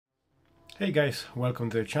Hey guys, welcome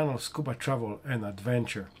to the channel Scuba Travel and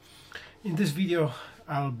Adventure. In this video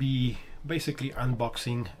I'll be basically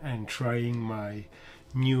unboxing and trying my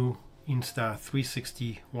new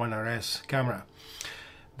Insta360 One RS camera.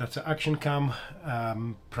 That's an action cam.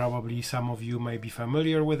 Probably some of you may be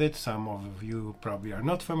familiar with it, some of you probably are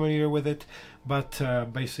not familiar with it, but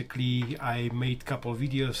basically I made a couple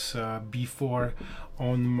videos before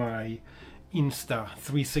on my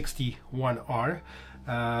Insta360 One R.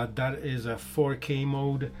 That is a 4K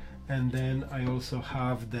mode, and then I also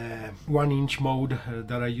have the 1-inch mode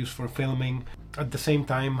that I use for filming. At the same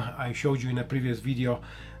time, I showed you in a previous video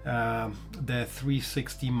the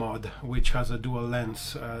 360 mod, which has a dual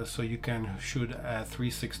lens, so you can shoot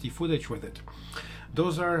 360 footage with it.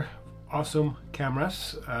 Those are awesome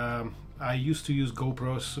cameras. I used to use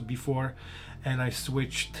GoPros before, and I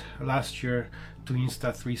switched last year to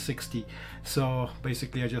Insta360. So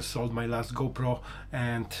basically I just sold my last GoPro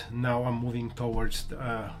and now I'm moving towards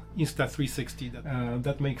Insta360.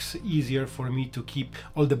 That makes it easier for me to keep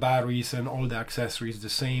all the batteries and all the accessories the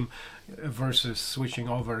same versus switching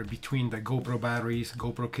over between the GoPro batteries,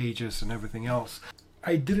 GoPro cages and everything else.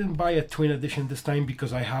 I didn't buy a twin edition this time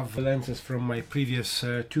because I have lenses from my previous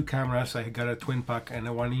two cameras. I got a twin pack and a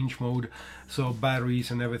 1-inch mode, so batteries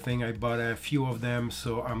and everything, I bought a few of them,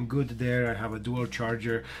 so I'm good there. I have a dual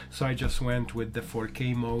charger, so I just went with the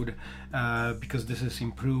 4K mode because this is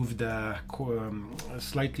improved,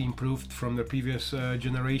 slightly improved from the previous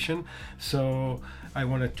generation, so I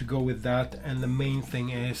wanted to go with that. And the main thing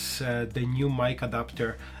is the new mic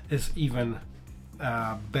adapter is even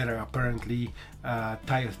better apparently.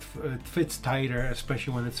 It fits tighter,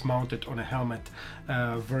 especially when it's mounted on a helmet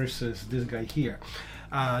versus this guy here.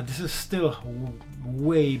 This is still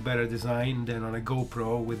way better design than on a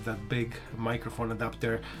GoPro with that big microphone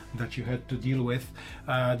adapter that you had to deal with.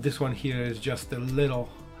 This one here is just a little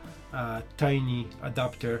tiny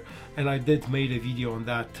adapter, and I did made a video on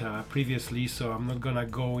that previously, so I'm not gonna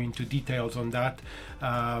go into details on that.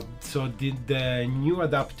 So the new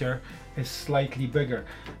adapter is slightly bigger.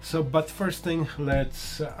 So but first thing,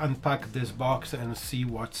 let's unpack this box and see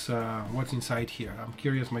what's inside here. I'm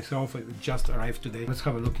curious myself. It just arrived today. Let's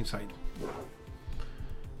have a look inside.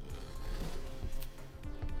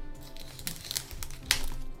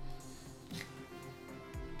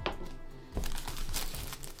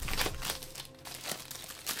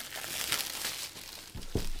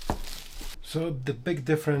 So the big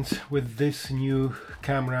difference with this new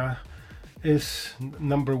camera is,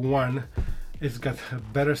 number one, it's got a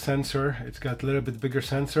better sensor, it's got a little bit bigger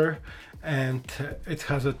sensor, and it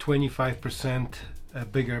has a 25%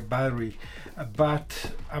 bigger battery.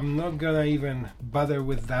 But I'm not gonna even bother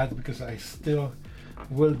with that because I still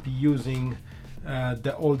will be using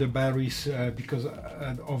the older batteries because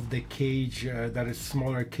of the cage, that is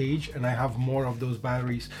smaller cage, and I have more of those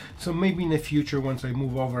batteries. So maybe in the future, once I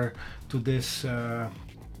move over to this,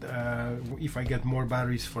 if I get more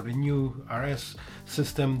batteries for the new RS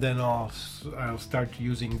system, then I'll start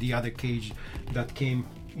using the other cage that came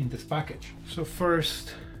in this package. So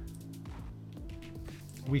first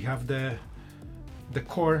we have the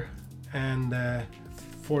core and the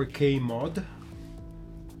 4K mod.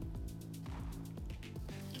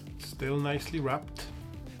 Still nicely wrapped.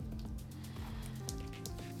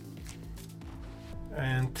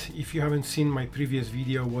 And if you haven't seen my previous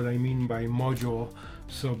video, what I mean by module,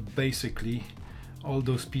 so basically all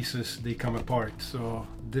those pieces, they come apart. So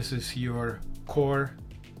this is your core,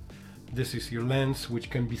 this is your lens, which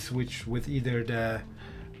can be switched with either the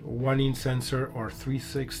 1-inch sensor or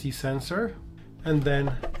 360 sensor, and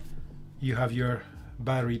then you have your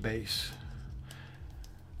battery base.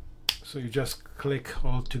 So you just click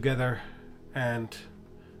all together and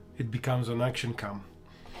it becomes an action cam.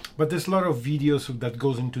 But there's a lot of videos that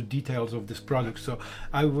goes into details of this product, so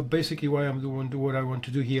I will basically what I want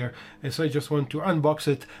to do here is I just want to unbox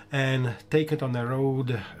it and take it on the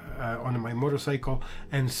road on my motorcycle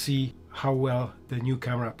and see how well the new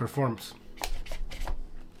camera performs.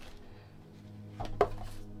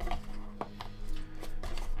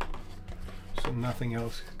 So nothing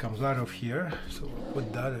else comes out of here, so we'll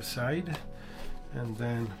put that aside, and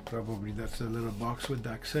then probably that's a little box with the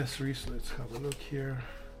accessories. Let's have a look here.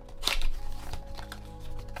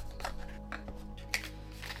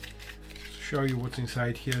 Show you what's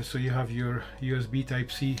inside here. So you have your USB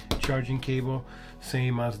Type-C charging cable,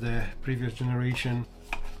 same as the previous generation,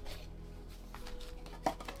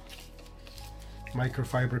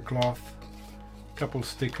 microfiber cloth, couple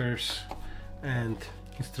stickers, and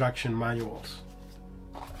instruction manuals.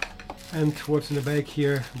 And what's in the back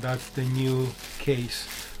here, that's the new case,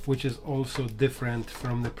 which is also different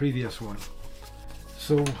from the previous one.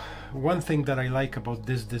 So one thing that I like about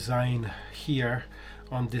this design here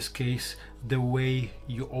on this case, the way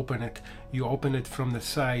you open it from the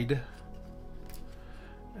side,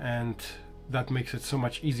 and that makes it so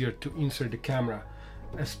much easier to insert the camera,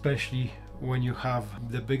 especially when you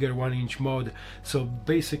have the bigger 1-inch mode. So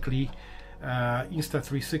basically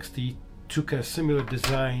Insta360 took a similar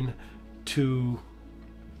design to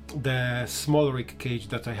the small rig cage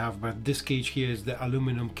that I have, but this cage here is the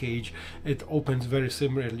aluminum cage. It opens very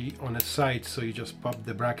similarly on the side, so you just pop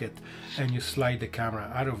the bracket and you slide the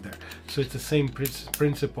camera out of there. So it's the same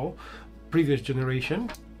principle. Previous generation,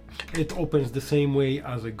 it opens the same way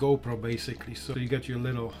as a GoPro basically. So you get your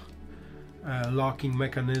little locking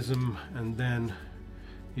mechanism, and then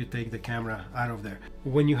you take the camera out of there.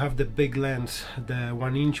 When you have the big lens, the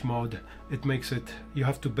 1-inch mode, it makes it, you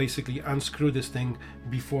have to basically unscrew this thing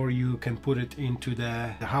before you can put it into the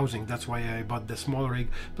housing. That's why I bought the small rig.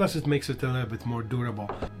 Plus it makes it a little bit more durable.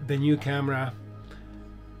 The new camera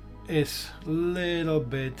is a little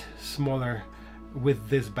bit smaller with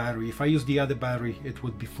this battery. If I use the other battery, it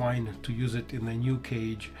would be fine to use it in the new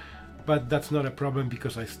cage. But that's not a problem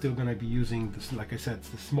because I'm still gonna be using this, like I said,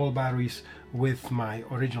 the small batteries with my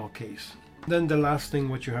original case. Then the last thing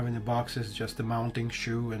what you have in the box is just a mounting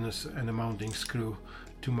shoe and a mounting screw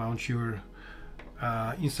to mount your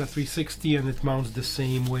Insta360, and it mounts the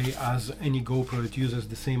same way as any GoPro. It uses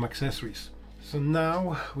the same accessories. So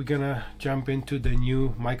now we're gonna jump into the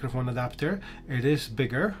new microphone adapter. It is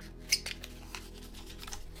bigger.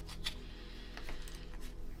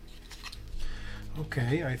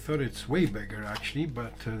 Okay, I thought it's way bigger actually,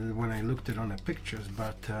 but when I looked at it on the pictures,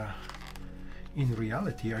 but in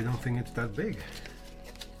reality I don't think it's that big.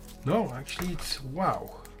 No, actually it's,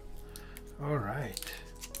 wow. All right.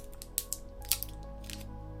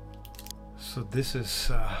 So this is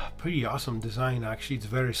a pretty awesome design actually. It's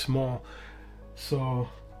very small. So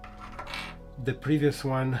the previous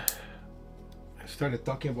one, I started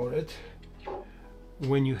talking about it.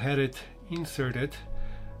 When you had it inserted,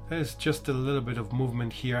 there's just a little bit of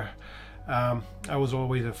movement here. I was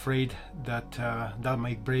always afraid that that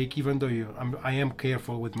might break, even though I am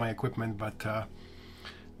careful with my equipment, but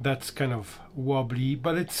that's kind of wobbly,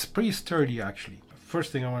 but it's pretty sturdy actually.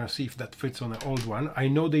 First thing I want to see if that fits on the old one. I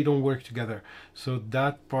know they don't work together, so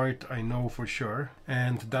that part I know for sure.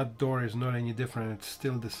 And that door is not any different, it's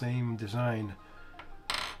still the same design.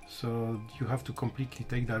 So you have to completely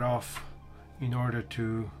take that off in order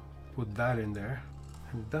to put that in there.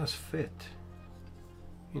 It does fit.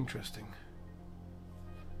 Interesting.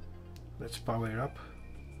 Let's power it up.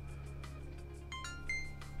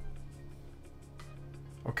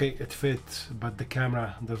 Okay, it fits, but the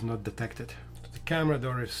camera does not detect it. The camera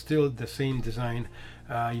door is still the same design.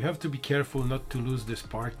 You have to be careful not to lose this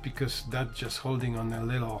part because that's just holding on a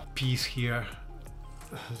little piece here.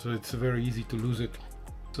 So it's very easy to lose it.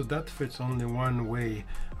 So that fits only one way.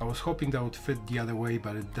 I was hoping that would fit the other way,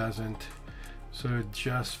 but it doesn't. So it's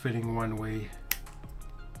just fitting one way.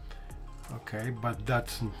 Okay, but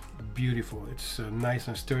that's beautiful. It's nice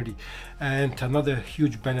and sturdy. And another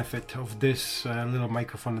huge benefit of this little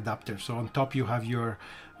microphone adapter. So on top you have your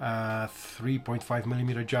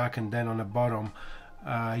 3.5mm jack, and then on the bottom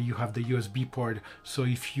you have the USB port. So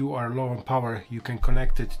if you are low on power, you can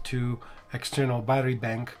connect it to external battery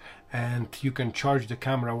bank, and you can charge the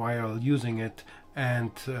camera while using it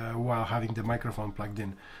and while having the microphone plugged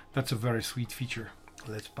in. That's a very sweet feature.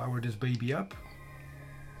 Let's power this baby up.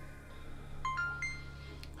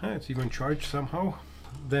 It's even charged somehow.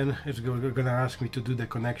 Then it's gonna ask me to do the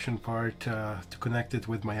connection part, to connect it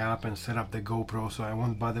with my app and set up the GoPro, so I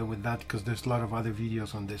won't bother with that because there's a lot of other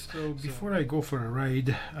videos on this. So before I go for a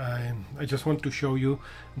ride, I just want to show you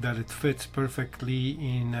that it fits perfectly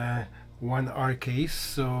in One R case,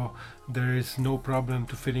 so there is no problem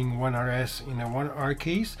to fitting One RS in a One R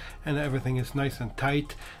case, and everything is nice and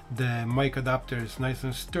tight. The mic adapter is nice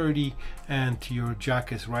and sturdy, and your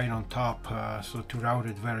jack is right on top, so to route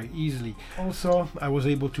it very easily. Also, I was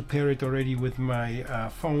able to pair it already with my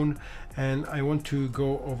phone, and I want to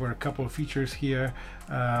go over a couple of features here.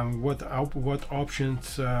 What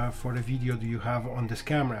options for the video do you have on this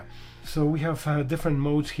camera? So we have different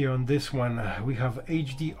modes here on this one. We have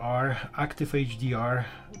HDR, active HDR,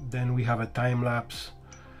 then we have a time-lapse,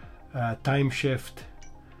 time shift,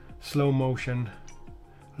 slow motion,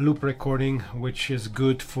 loop recording, which is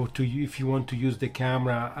good for if you want to use the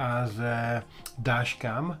camera as a dash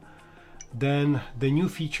cam. Then the new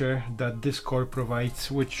feature that this core provides,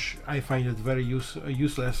 which I find it very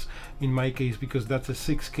useless in my case, because that's a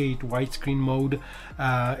 6K widescreen mode.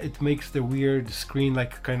 It makes the weird screen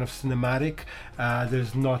like kind of cinematic.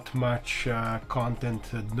 There's not much content.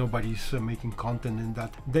 Nobody's making content in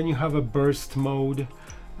that. Then you have a burst mode,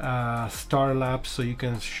 star lapse, so you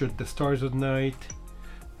can shoot the stars at night.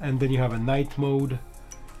 And then you have a night mode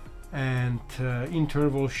and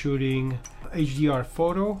interval shooting, HDR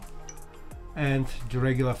photo, and the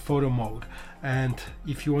regular photo mode. And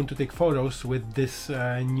if you want to take photos with this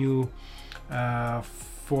new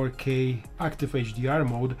 4K active HDR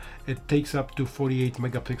mode, it takes up to 48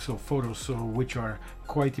 megapixel photos, so which are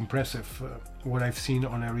quite impressive, what I've seen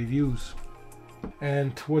on our reviews.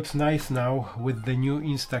 And what's nice now with the new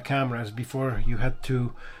Insta cameras, before you had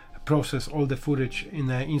to process all the footage in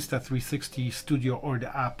the Insta360 Studio or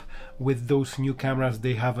the app. With those new cameras,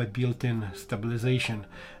 they have a built-in stabilization,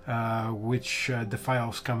 which the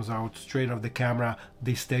files comes out straight off the camera.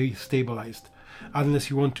 They stay stabilized,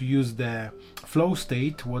 unless you want to use the flow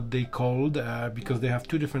state, what they called, because they have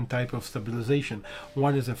two different types of stabilization.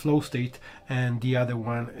 One is a flow state and the other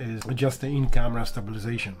one is just the in-camera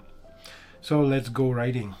stabilization. So let's go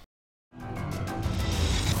riding.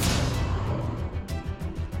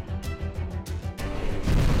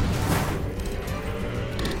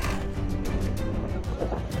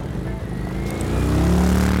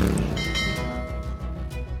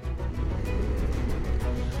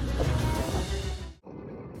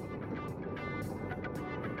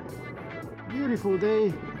 Beautiful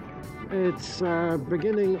day. It's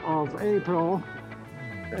beginning of April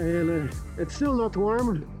and it's still not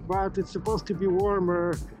warm, but it's supposed to be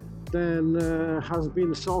warmer than has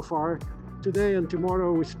been so far. Today and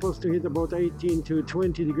tomorrow we're supposed to hit about 18 to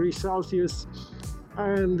 20 degrees Celsius,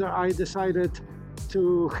 and I decided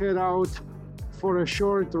to head out for a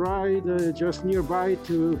short ride just nearby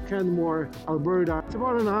to Canmore, Alberta. It's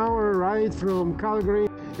about an hour ride from Calgary.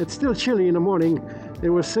 It's still chilly in the morning. It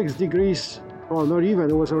was 6 degrees, well, not even,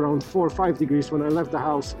 it was around 4 or 5 degrees when I left the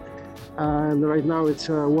house. And right now it's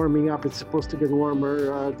warming up. It's supposed to get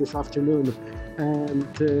warmer this afternoon. And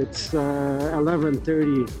it's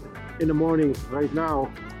 11:30 in the morning right now.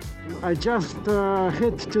 I just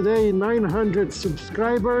hit today 900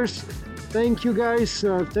 subscribers. Thank you guys.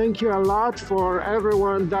 Thank you a lot for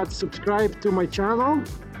everyone that subscribed to my channel.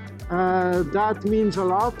 That means a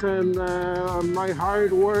lot, and my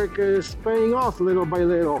hard work is paying off little by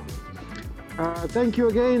little. Thank you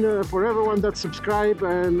again for everyone that subscribes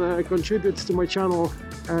and contributes to my channel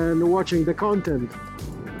and watching the content.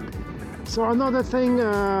 So another thing,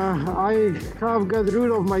 I have got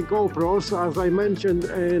rid of my GoPros, as I mentioned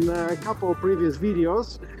in a couple of previous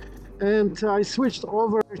videos, and I switched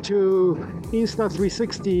over to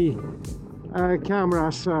Insta360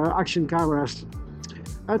 cameras, action cameras.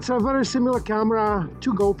 It's a very similar camera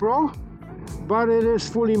to GoPro, but it is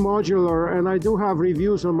fully modular, and I do have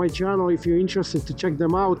reviews on my channel. If you're interested to check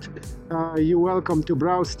them out, you're welcome to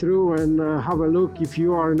browse through and have a look if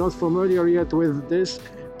you are not familiar yet with this,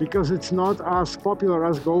 because it's not as popular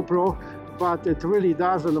as GoPro, but it really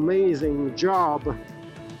does an amazing job.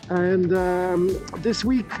 And this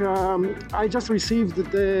week I just received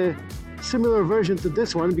the similar version to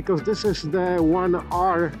this one, because this is the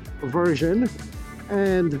 1R version,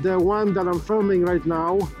 and the one that I'm filming right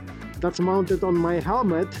now, that's mounted on my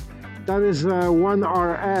helmet, that is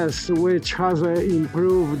 1RS, which has an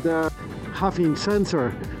improved huffing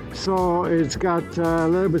sensor. So it's got a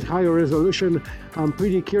little bit higher resolution. I'm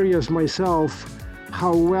pretty curious myself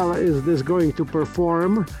how well is this going to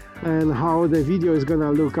perform and how the video is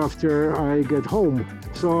gonna look after I get home.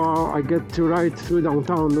 So I get to ride through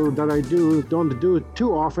downtown that I don't do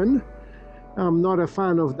too often. I'm not a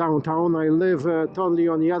fan of downtown. I live totally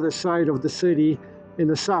on the other side of the city in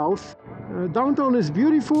the south. Downtown is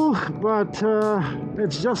beautiful, but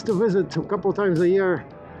it's just to visit a couple times a year.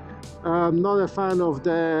 I'm not a fan of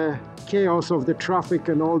the chaos of the traffic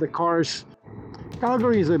and all the cars.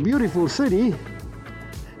 Calgary is a beautiful city,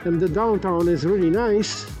 and the downtown is really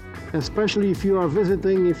nice, especially if you are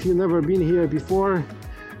visiting. If you've never been here before,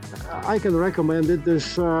 I can recommend it.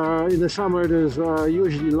 In the summer there's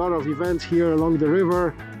usually a lot of events here along the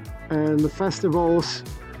river and festivals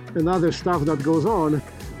and other stuff that goes on.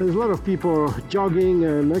 There's a lot of people jogging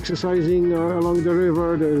and exercising along the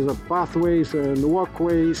river. There's pathways and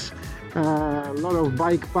walkways, a lot of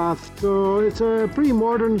bike paths. So it's a pretty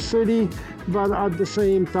modern city, but at the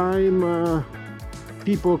same time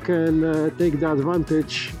people can take the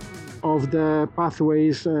advantage of the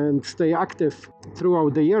pathways and stay active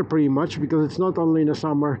throughout the year pretty much, because it's not only in the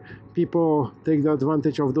summer. People take the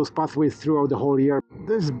advantage of those pathways throughout the whole year.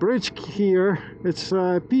 This bridge here, it's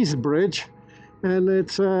a Peace Bridge, and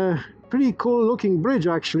it's a pretty cool looking bridge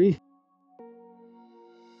actually.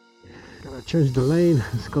 Gotta change the lane,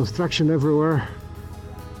 there's construction everywhere.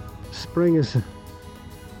 Spring is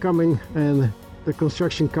coming and the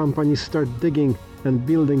construction companies start digging and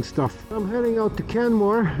building stuff. I'm heading out to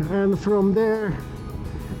Canmore, and from there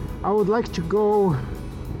I would like to go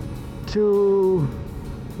to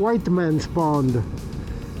White Man's Pond.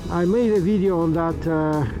 I made a video on that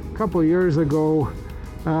a couple years ago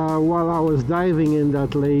while I was diving in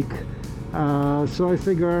that lake. So I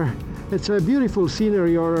figure it's a beautiful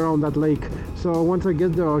scenery all around that lake. So once I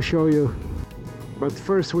get there, I'll show you. But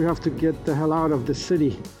first we have to get the hell out of the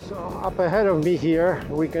city. So up ahead of me here,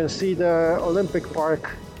 we can see the Olympic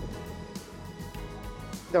Park.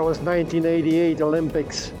 That was 1988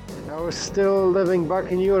 Olympics. I was still living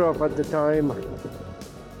back in Europe at the time.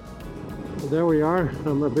 There we are.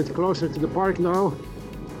 I'm a bit closer to the park now.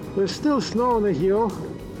 There's still snow on the hill.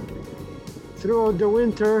 Throughout the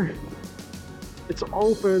winter, it's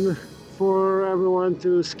open for everyone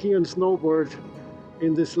to ski and snowboard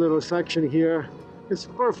in this little section here. It's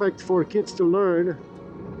perfect for kids to learn.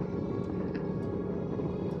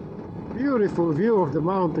 Beautiful view of the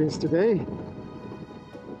mountains today.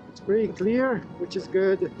 It's pretty clear, which is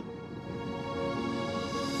good.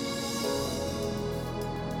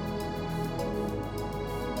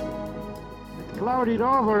 Clouded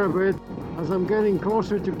over a bit as I'm getting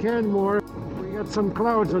closer to Canmore. We got some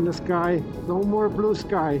clouds on the sky, no more blue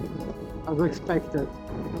sky as expected.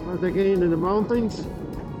 But again, in the mountains,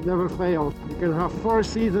 never fail. You can have 4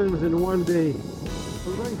 seasons in one day.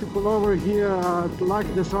 I'm going to pull over here at Lac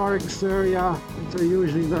des Arcs area. It's a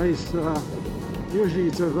usually nice, usually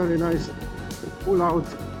it's a very nice pull out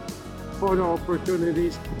photo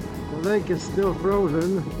opportunities. The lake is still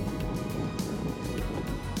frozen.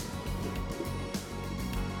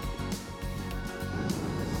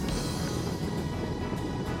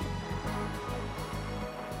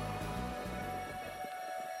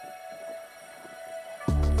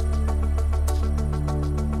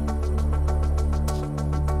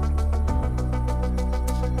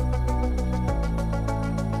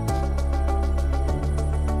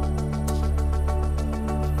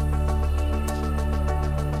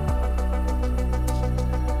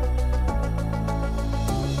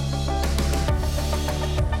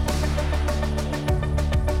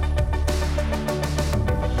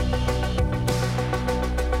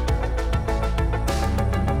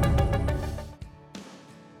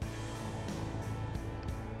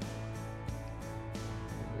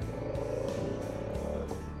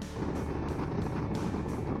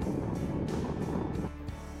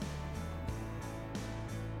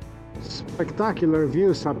 Spectacular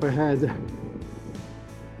views up ahead,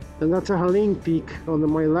 and that's a Helene Peak on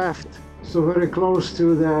my left, so very close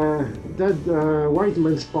to the dead White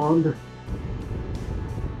Man's Pond.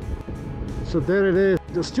 So there it is.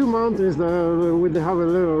 Those two mountains that have a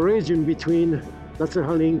little ridge in between, that's a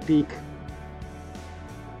Helene Peak.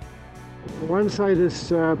 One side is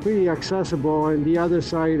pretty accessible and the other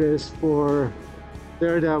side is for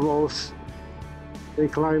daredevils. They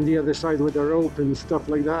climb the other side with a rope and stuff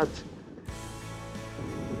like that.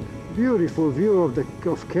 Beautiful view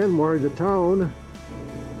of Canmore, the town.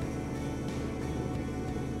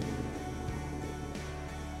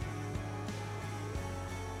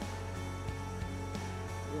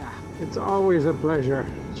 Yeah, it's always a pleasure.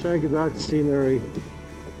 Check that scenery.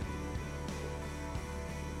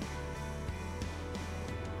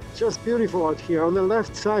 Just beautiful out here. On the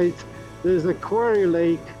left side, there's a quarry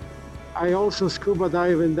lake. I also scuba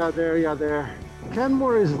dive in that area there.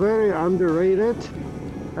 Canmore is very underrated.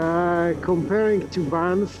 Comparing to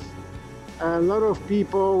Banff, a lot of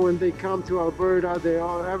people when they come to Alberta,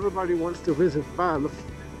 everybody wants to visit Banff,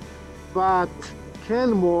 but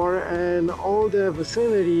Canmore and all the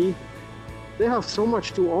vicinity, they have so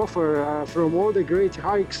much to offer from all the great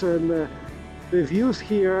hikes, and the views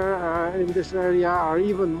here in this area are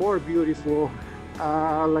even more beautiful.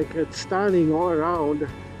 Like it's stunning all around.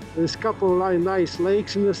 There's a couple of nice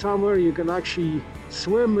lakes in the summer. You can actually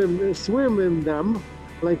swim in them.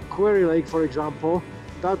 Like Quarry Lake, for example.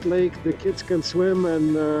 That lake, the kids can swim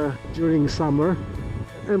and during summer.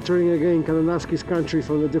 Entering again Kananaskis country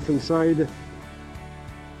from a different side.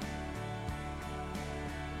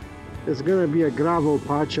 It's gonna be a gravel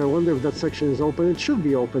patch. I wonder if that section is open. It should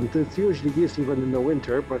be open. It usually is even in the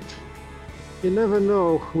winter, but you never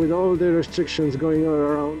know with all the restrictions going on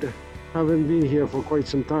around. Haven't been here for quite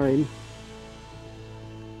some time.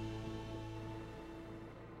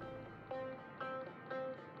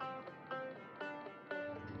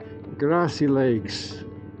 Grassy lakes.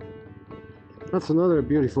 That's another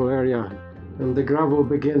beautiful area, and the gravel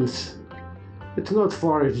begins. It's not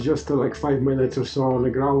far, it's just like 5 minutes or so on the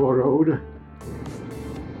gravel road.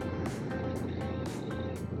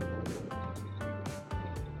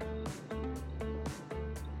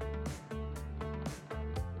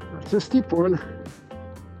 It's a steep one.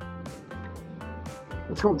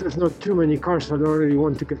 Let's hope there's not too many cars. I don't really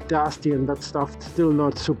want to get dusty and that stuff. It's still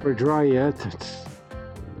not super dry yet.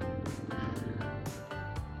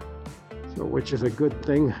 So, which is a good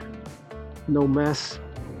thing. No mess.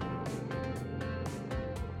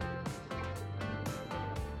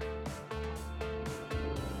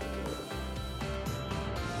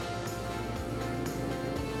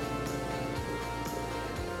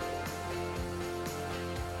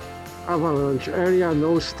 Avalanche area,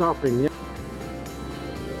 no stopping.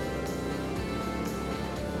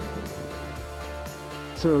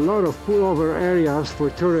 So a lot of pullover areas for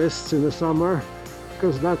tourists in the summer,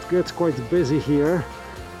 because that gets quite busy here,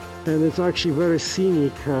 and it's actually very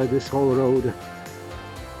scenic, this whole road.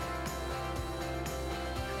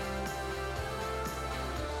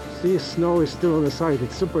 See, snow is still on the side.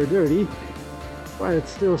 It's super dirty, but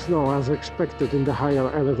it's still snow as expected in the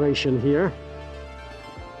higher elevation here.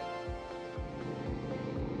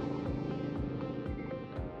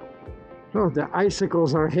 Oh, the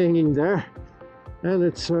icicles are hanging there, and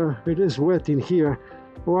it is wet in here.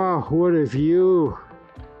 Wow, what a view!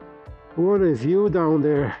 What a view down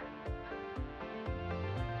there!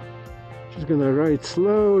 Just gonna ride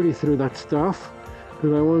slowly through that stuff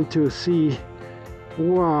because I want to see.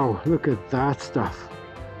 Wow, look at that stuff!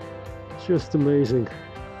 It's just amazing.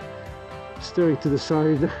 Staring to the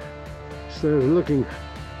side instead of looking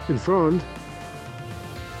in front.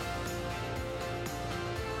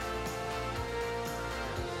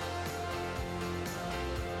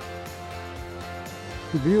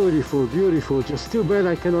 Beautiful, beautiful. Just too bad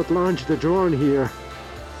I cannot launch the drone here.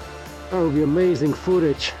 That would be amazing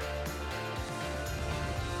footage.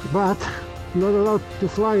 But not allowed to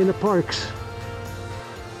fly in the parks.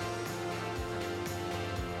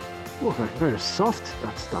 Oh, very soft,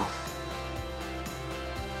 that stuff.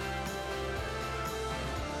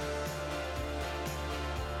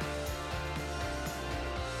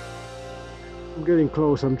 I'm getting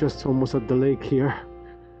close. I'm just almost at the lake here,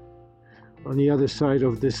 on the other side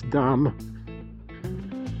of this dam.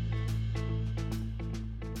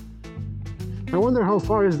 I wonder how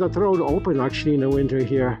far is that road open actually in the winter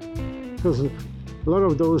here, because a lot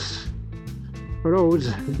of those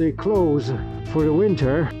roads, they close for the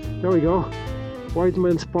winter. There we go, White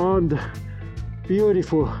Man's Pond,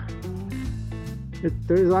 beautiful.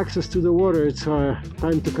 There is access to the water. It's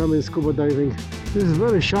time to come in scuba diving. This is a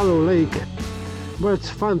very shallow lake, but it's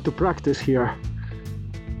fun to practice here.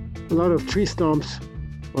 A lot of tree stumps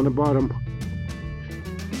on the bottom.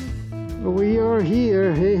 We are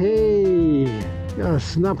here, hey hey! Yeah,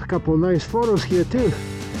 snap a couple nice photos here too.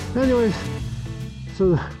 Anyways,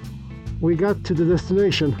 so we got to the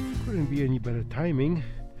destination. Couldn't be any better timing.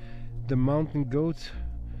 The mountain goats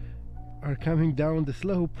are coming down the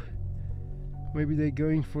slope. Maybe they're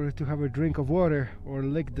going to have a drink of water or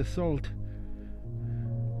lick the salt.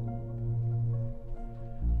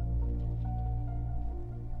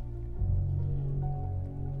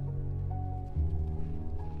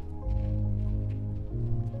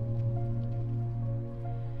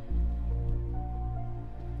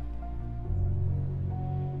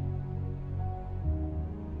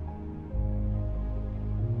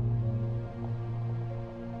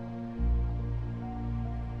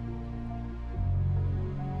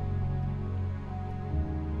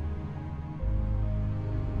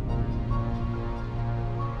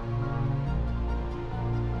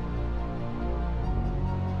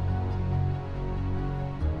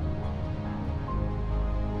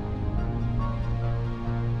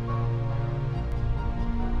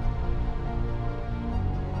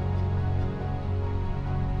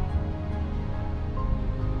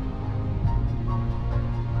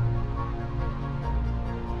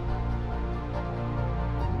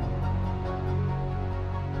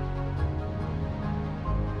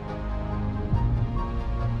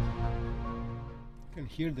 You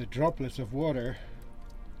can hear the droplets of water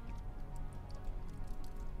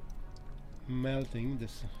melting.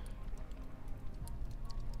 This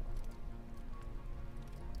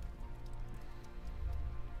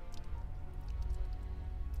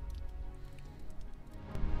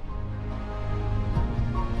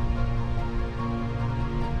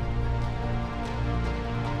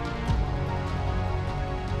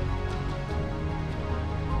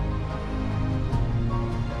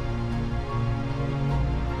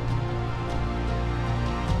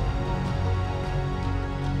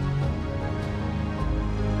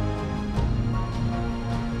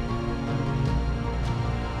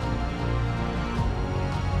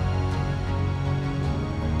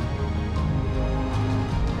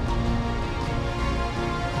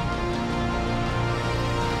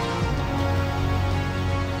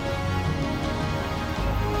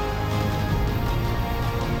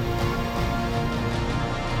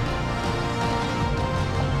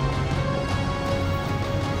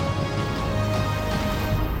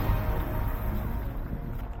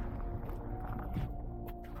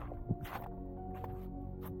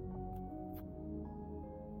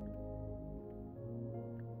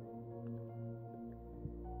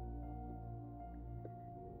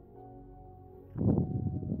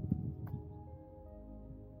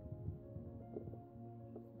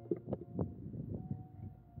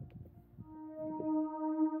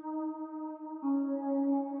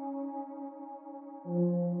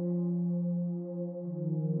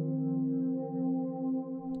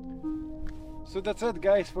So that's it,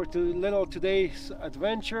 guys, for today's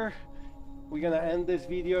adventure. We're gonna end this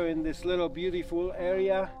video in this little beautiful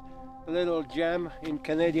area, a little gem in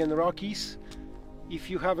Canadian Rockies. If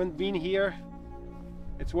you haven't been here,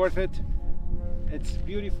 it's worth it. It's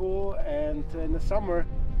beautiful, and in the summer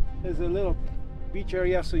there's a little beach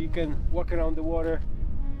area so you can walk around the water.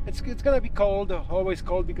 It's gonna be cold, always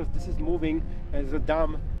cold, because this is moving as a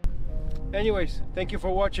dam. Anyways, thank you for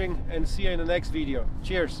watching, and see you in the next video.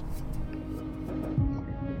 Cheers.